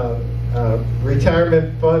Servant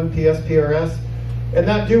Retirement Fund, PSPRS, and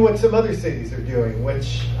not do what some other cities are doing,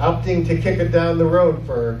 which opting to kick it down the road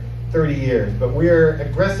for 30 years. But we are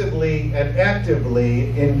aggressively and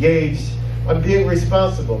actively engaged on being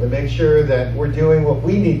responsible to make sure that we're doing what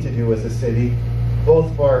we need to do as a city,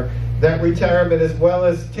 both for that retirement as well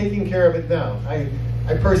as taking care of it now. I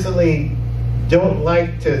personally don't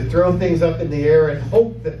like to throw things up in the air and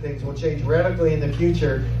hope that things will change radically in the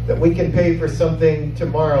future, that we can pay for something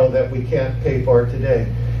tomorrow that we can't pay for today.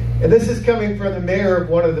 And this is coming from the mayor of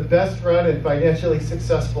one of the best run and financially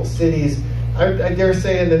successful cities, I dare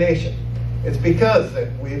say, in the nation. It's because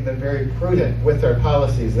that we've been very prudent with our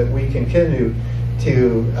policies that we continue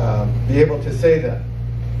to be able to say that.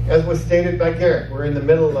 As was stated by Garrick, we're in the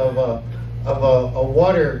middle of a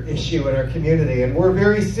water issue in our community, and we're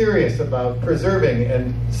very serious about preserving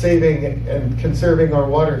and saving and conserving our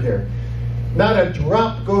water here. Not a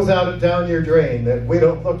drop goes down your drain that we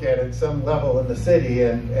don't look at some level in the city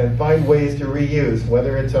and find ways to reuse,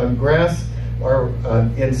 whether it's on grass or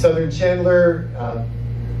in southern Chandler,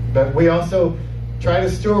 but we also try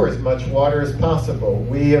to store as much water as possible.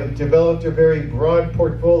 We have developed a very broad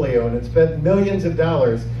portfolio and have spent millions of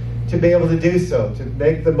dollars to be able to do so, to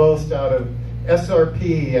make the most out of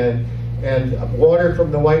SRP and water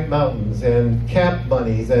from the White Mountains and CAP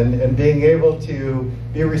monies and being able to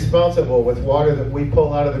be responsible with water that we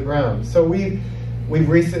pull out of the ground. So we've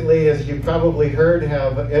recently, as you probably heard,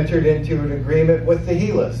 have entered into an agreement with the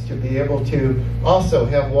Gilas to be able to also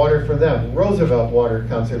have water for them, Roosevelt Water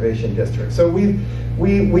Conservation District. So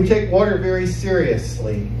we take water very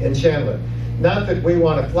seriously in Chandler. Not that we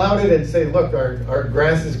want to flout it and say, look, our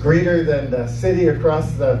grass is greener than the city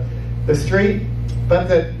across the street, but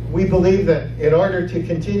that we believe that in order to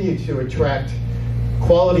continue to attract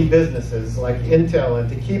quality businesses like Intel and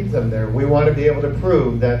to keep them there, we want to be able to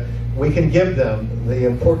prove that we can give them the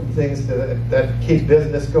important things that keep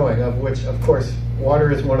business going, of which, of course,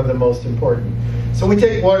 water is one of the most important. So we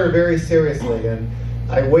take water very seriously, and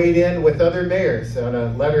I weighed in with other mayors on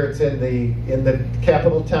a letter. It's in the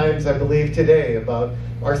Capital Times, I believe, today, about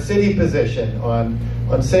our city position on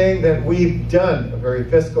saying that we've done a very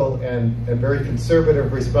fiscal and very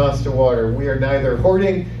conservative response to water. We are neither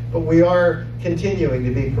hoarding, but we are continuing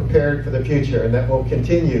to be prepared for the future, and that will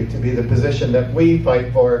continue to be the position that we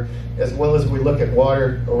fight for, as well as we look at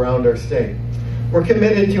water around our state. We're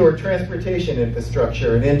committed to our transportation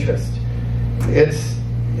infrastructure and interest. It's,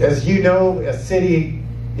 as you know, a city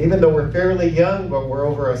Even though we're fairly young, but we're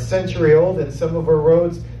over a century old, and some of our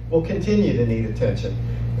roads will continue to need attention.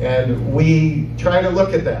 And we try to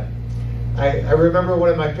look at that. I remember one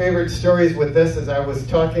of my favorite stories with this is I was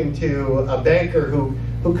talking to a banker who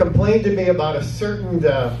complained to me about a certain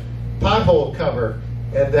pothole cover,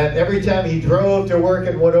 and that every time he drove to work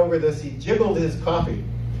and went over this, he jiggled his coffee.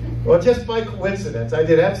 Well, just by coincidence, I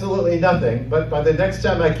did absolutely nothing, but by the next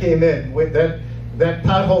time I came in, that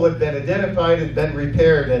pothole had been identified and been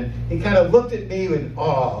repaired, and he kind of looked at me in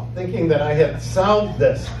awe, thinking that I had solved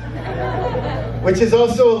this. Which is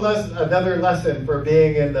also another lesson for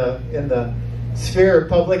being in the sphere of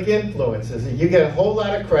public influence, is that you get a whole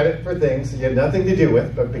lot of credit for things you have nothing to do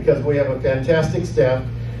with, but because we have a fantastic staff,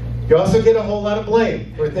 you also get a whole lot of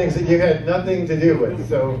blame for things that you had nothing to do with.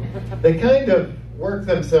 So they kind of work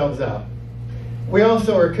themselves out. We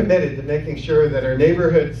also are committed to making sure that our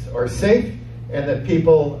neighborhoods are safe and that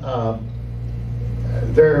people,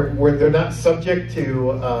 they're not subject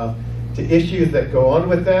to issues that go on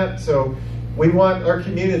with that. So we want our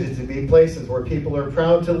communities to be places where people are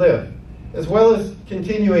proud to live, as well as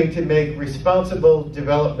continuing to make responsible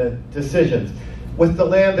development decisions with the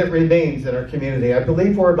land that remains in our community. I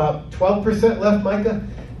believe we're about 12% left, Micah,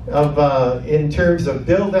 in terms of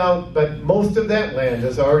build out, but most of that land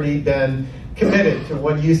has already been committed to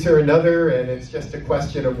one use or another, and it's just a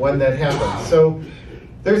question of when that happens. So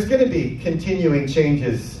there's going to be continuing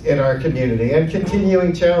changes in our community and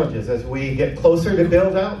continuing challenges as we get closer to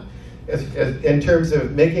build out, in terms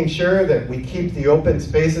of making sure that we keep the open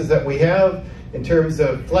spaces that we have, in terms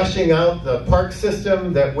of fleshing out the park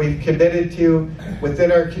system that we've committed to within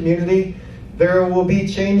our community. There will be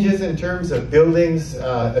changes in terms of buildings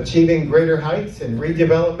achieving greater heights and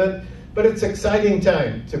redevelopment, but it's an exciting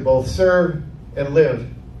time to both serve and live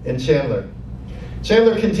in Chandler.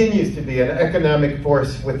 Chandler continues to be an economic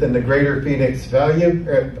force within the greater Phoenix Valley,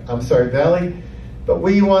 but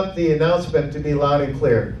we want the announcement to be loud and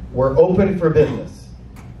clear. We're open for business.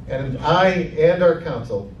 And I and our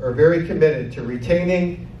council are very committed to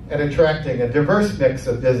retaining and attracting a diverse mix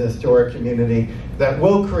of business to our community that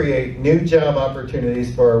will create new job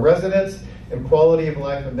opportunities for our residents and quality of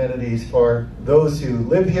life amenities for those who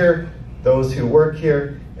live here, those who work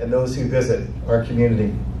here, and those who visit our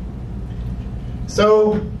community.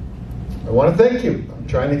 So I want to thank you. I'm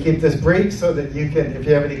trying to keep this brief so that you can, if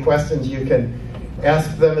you have any questions, you can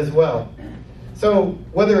ask them as well. So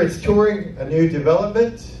whether it's touring a new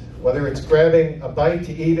development, whether it's grabbing a bite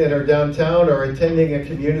to eat in our downtown or attending a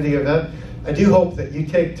community event, I do hope that you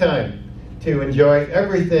take time to enjoy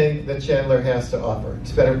everything that Chandler has to offer.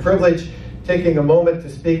 It's been a privilege taking a moment to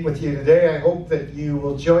speak with you today. I hope that you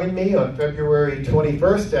will join me on February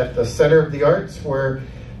 21st at the Center of the Arts, where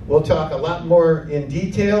we'll talk a lot more in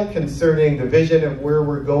detail concerning the vision of where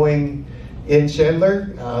we're going in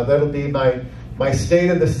Chandler. That'll be my State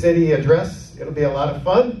of the City address. It'll be a lot of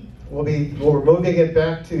fun. We're moving it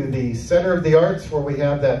back to the Center of the Arts, where we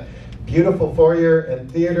have that beautiful foyer and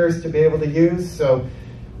theaters to be able to use. So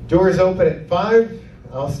doors open at 5.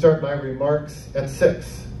 I'll start my remarks at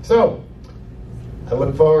 6. So I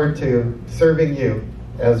look forward to serving you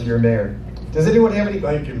as your mayor. Does anyone have any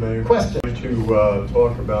Thank you, Mayor. questions? I'm going to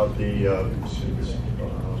talk about the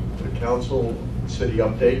council city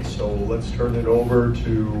update. So let's turn it over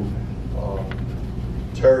to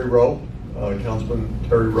Terry Rowe. Councilman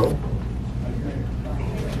Terry Rowe.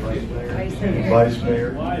 Vice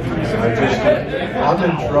Mayor. I'm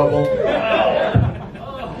in trouble.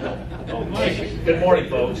 Good morning,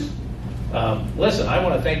 folks. Listen, I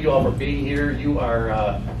want to thank you all for being here. You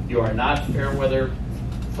are not fair weather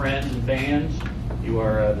friends and fans. You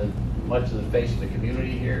are much of the face of the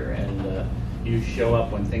community here, and you show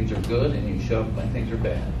up when things are good, and you show up when things are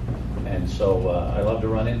bad. And so I love to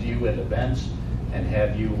run into you at events and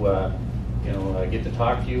have you. Get to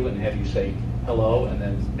talk to you and have you say hello, and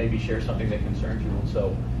then maybe share something that concerns you. And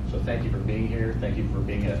so thank you for being here. Thank you for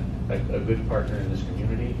being a good partner in this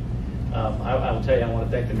community. I will tell you, I want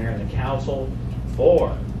to thank the mayor and the council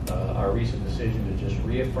for our recent decision to just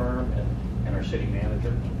reaffirm, and our city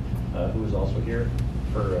manager, who is also here,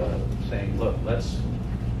 for saying, look, let's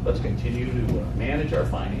continue to manage our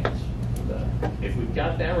finance. If we've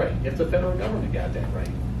got that right, if the federal government got that right,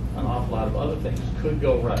 an awful lot of other things could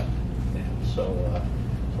go right. So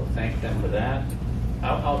thank them for that.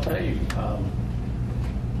 I'll tell you,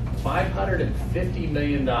 $550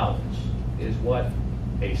 million is what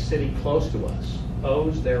a city close to us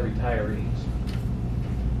owes their retirees.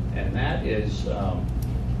 And that is,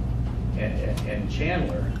 and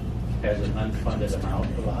Chandler has an unfunded amount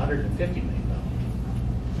of $150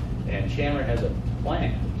 million. And Chandler has a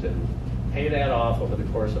plan to pay that off over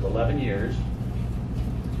the course of 11 years.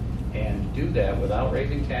 and do that without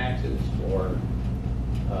raising taxes or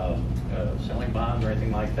selling bonds or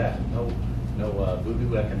anything like that. No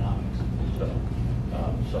voodoo economics.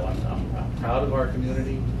 So I'm proud of our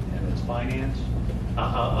community and its finance.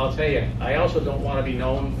 I'll tell you, I also don't want to be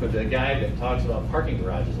known for the guy that talks about parking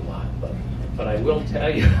garages a lot, but I will tell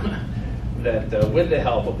you that with the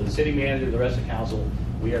help of the city manager and the rest of council,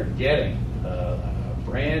 we are getting a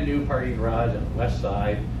brand new parking garage on the west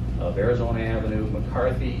side of Arizona Avenue.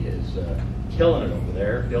 McCarthy is killing it over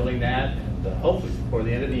there, building that, and hopefully before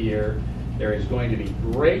the end of the year, there is going to be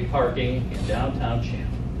great parking in downtown Chandler.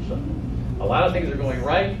 So a lot of things are going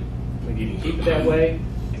right. We need to keep it that way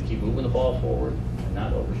and keep moving the ball forward and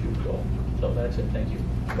not overshoot the goal. So that's it. Thank you.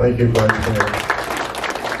 Thank you, Vice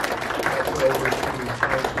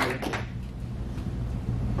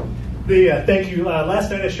Mayor. Thank you. Last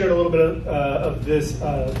night I shared a little bit of this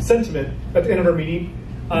sentiment at the end of our meeting.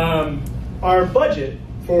 Our budget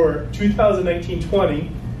for 2019-20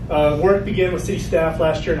 work began with city staff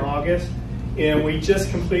last year in August, and we just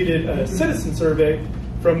completed a citizen survey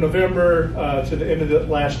from November to the end of the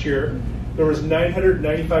last year. There was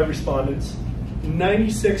 995 respondents.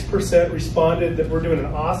 96% responded that we're doing an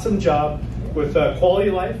awesome job with quality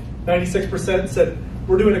of life. 96% said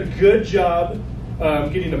we're doing a good job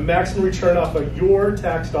getting a maximum return off of your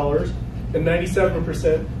tax dollars, and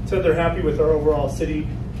 97% said they're happy with our overall city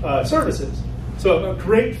services. So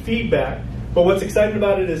great feedback. But what's exciting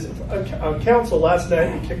about it is on council last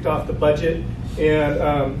night we kicked off the budget, and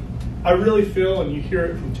I really feel, and you hear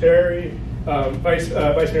it from Terry, Vice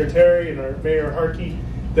Mayor Terry and our Mayor Hartke,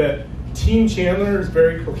 that Team Chandler is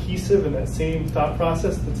very cohesive in that same thought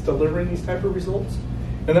process that's delivering these type of results.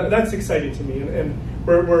 And that's exciting to me. And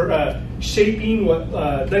we're shaping what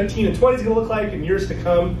 19 and 20 is going to look like in years to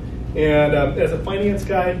come. And as a finance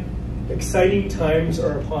guy, exciting times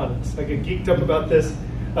are upon us. I get geeked up about this.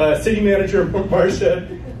 City Manager Marcia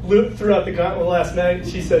threw out the gauntlet last night.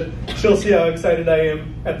 She said she'll see how excited I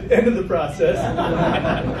am at the end of the process.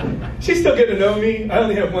 She's still getting to know me. I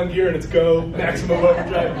only have one gear and it's go, maximum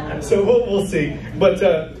overdrive. So we'll see. But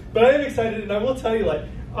I am excited, and I will tell you, like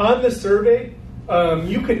on the survey,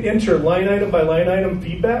 you can enter line item by line item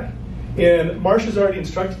feedback. And Marcia's already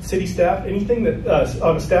instructed city staff, anything that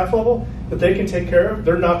on a staff level that they can take care of,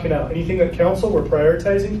 they're knocking out. Anything that council, we're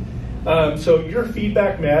prioritizing. So your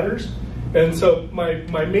feedback matters. And so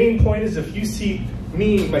my main point is, if you see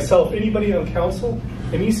me, myself, anybody on council,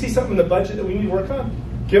 and you see something in the budget that we need to work on,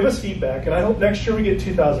 give us feedback. And I hope next year we get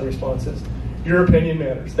 2,000 responses. Your opinion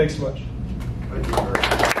matters. Thanks so much. Thank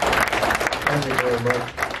you very much.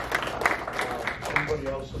 Anybody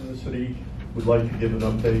else in the city would like to give an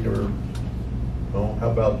update, or no? How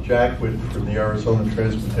about Jack for the Arizona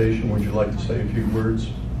Transportation? Would you like to say a few words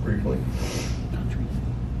briefly?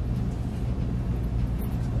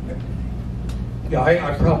 Yeah,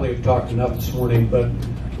 I probably have talked enough this morning, but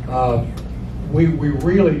we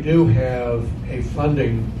really do have a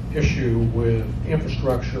funding issue with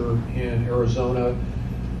infrastructure in Arizona.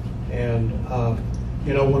 And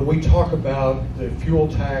you know, when we talk about the fuel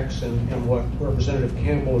tax and what Representative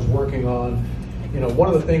Campbell is working on, you know, one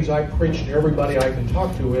of the things I preach to everybody I can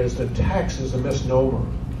talk to is that tax is a misnomer.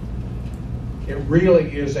 It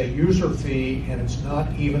really is a user fee, and it's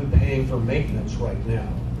not even paying for maintenance right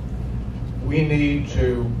now. We need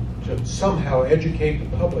to somehow educate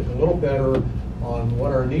the public a little better on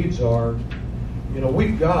what our needs are. You know,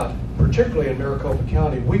 we've got, particularly in Maricopa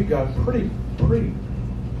County, we've got pretty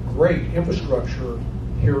great infrastructure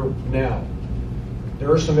here now.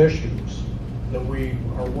 There are some issues that we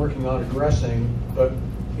are working on addressing, but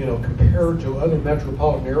you know, compared to other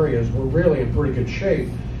metropolitan areas, we're really in pretty good shape.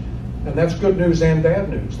 And that's good news and bad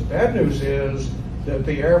news. The bad news is that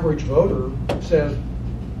the average voter says,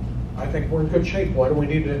 I think we're in good shape. Why do we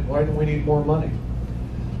need more money?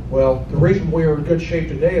 Well, the reason we are in good shape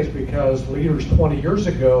today is because leaders 20 years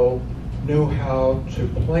ago knew how to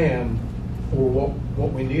plan for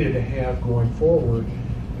what we needed to have going forward.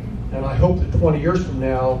 And I hope that 20 years from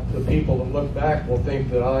now, the people that look back will think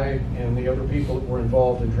that I and the other people that were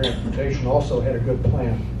involved in transportation also had a good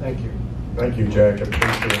plan. Thank you. Thank you, Jack. I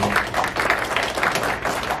appreciate it.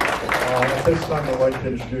 At this time, I'd like to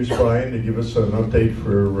introduce Brian to give us an update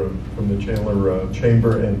from the Chandler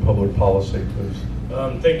Chamber and Public Policy,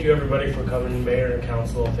 please. Thank you, everybody, for coming, Mayor and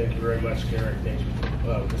Council. Thank you very much, Garrick. Thanks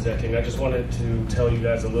for presenting. I just wanted to tell you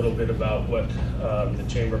guys a little bit about what the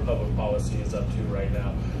Chamber of Public Policy is up to right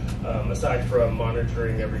now. Aside from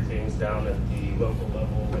monitoring everything's down at the local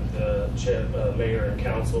level with the mayor and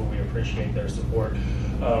council, we appreciate their support.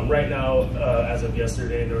 Right now, as of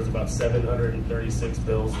yesterday, there was about 736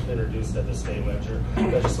 bills introduced at the state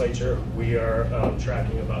legislature. We are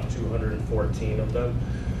tracking about 214 of them.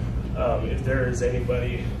 If there is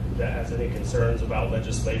anybody that has any concerns about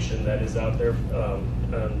legislation that is out there on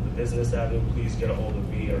the business avenue, please get a hold of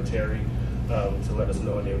me or Terry to let us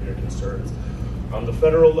know any of your concerns. On the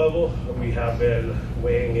federal level, we have been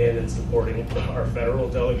weighing in and supporting our federal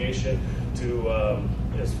delegation to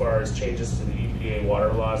as far as changes to the EPA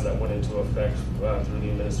water laws that went into effect through the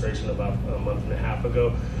administration about a month and a half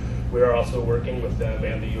ago. We are also working with them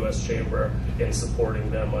and the U.S. Chamber in supporting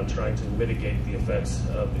them on trying to mitigate the effects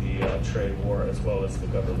of the trade war as well as the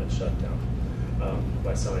government shutdown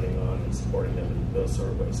by signing on and supporting them in those sort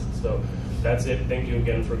of ways. So that's it. Thank you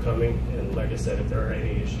again for coming. And like I said, if there are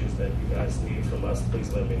any issues that you guys need from us,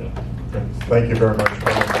 please let me know. Thank you very much.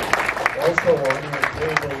 Also on your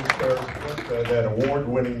tables, there's that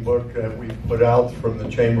award-winning book that we put out from the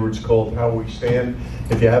Chamber. It's called How We Stand.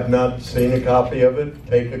 If you have not seen a copy of it,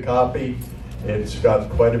 take a copy. It's got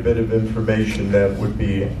quite a bit of information that would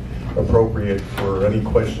be appropriate for any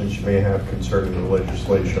questions you may have concerning the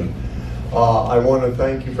legislation. I want to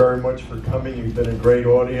thank you very much for coming. You've been a great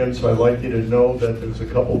audience. I'd like you to know that there's a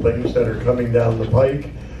couple things that are coming down the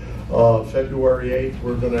pike. February 8th,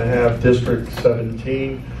 we're going to have District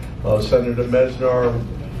 17. Senator Mesnar,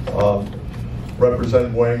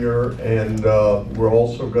 Representative Wenger, and we're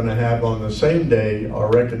also going to have on the same day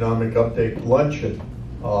our economic update luncheon.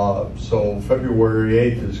 So February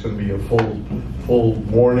 8th is going to be a full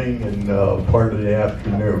morning and part of the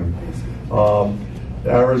afternoon. The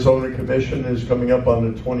Arizona Commission is coming up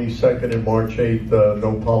on the 22nd and March 8th,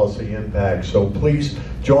 no policy impact. So please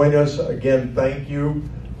join us. Again, thank you.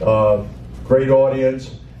 Great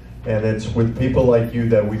audience. And it's with people like you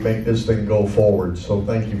that we make this thing go forward. So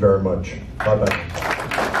thank you very much. Bye-bye.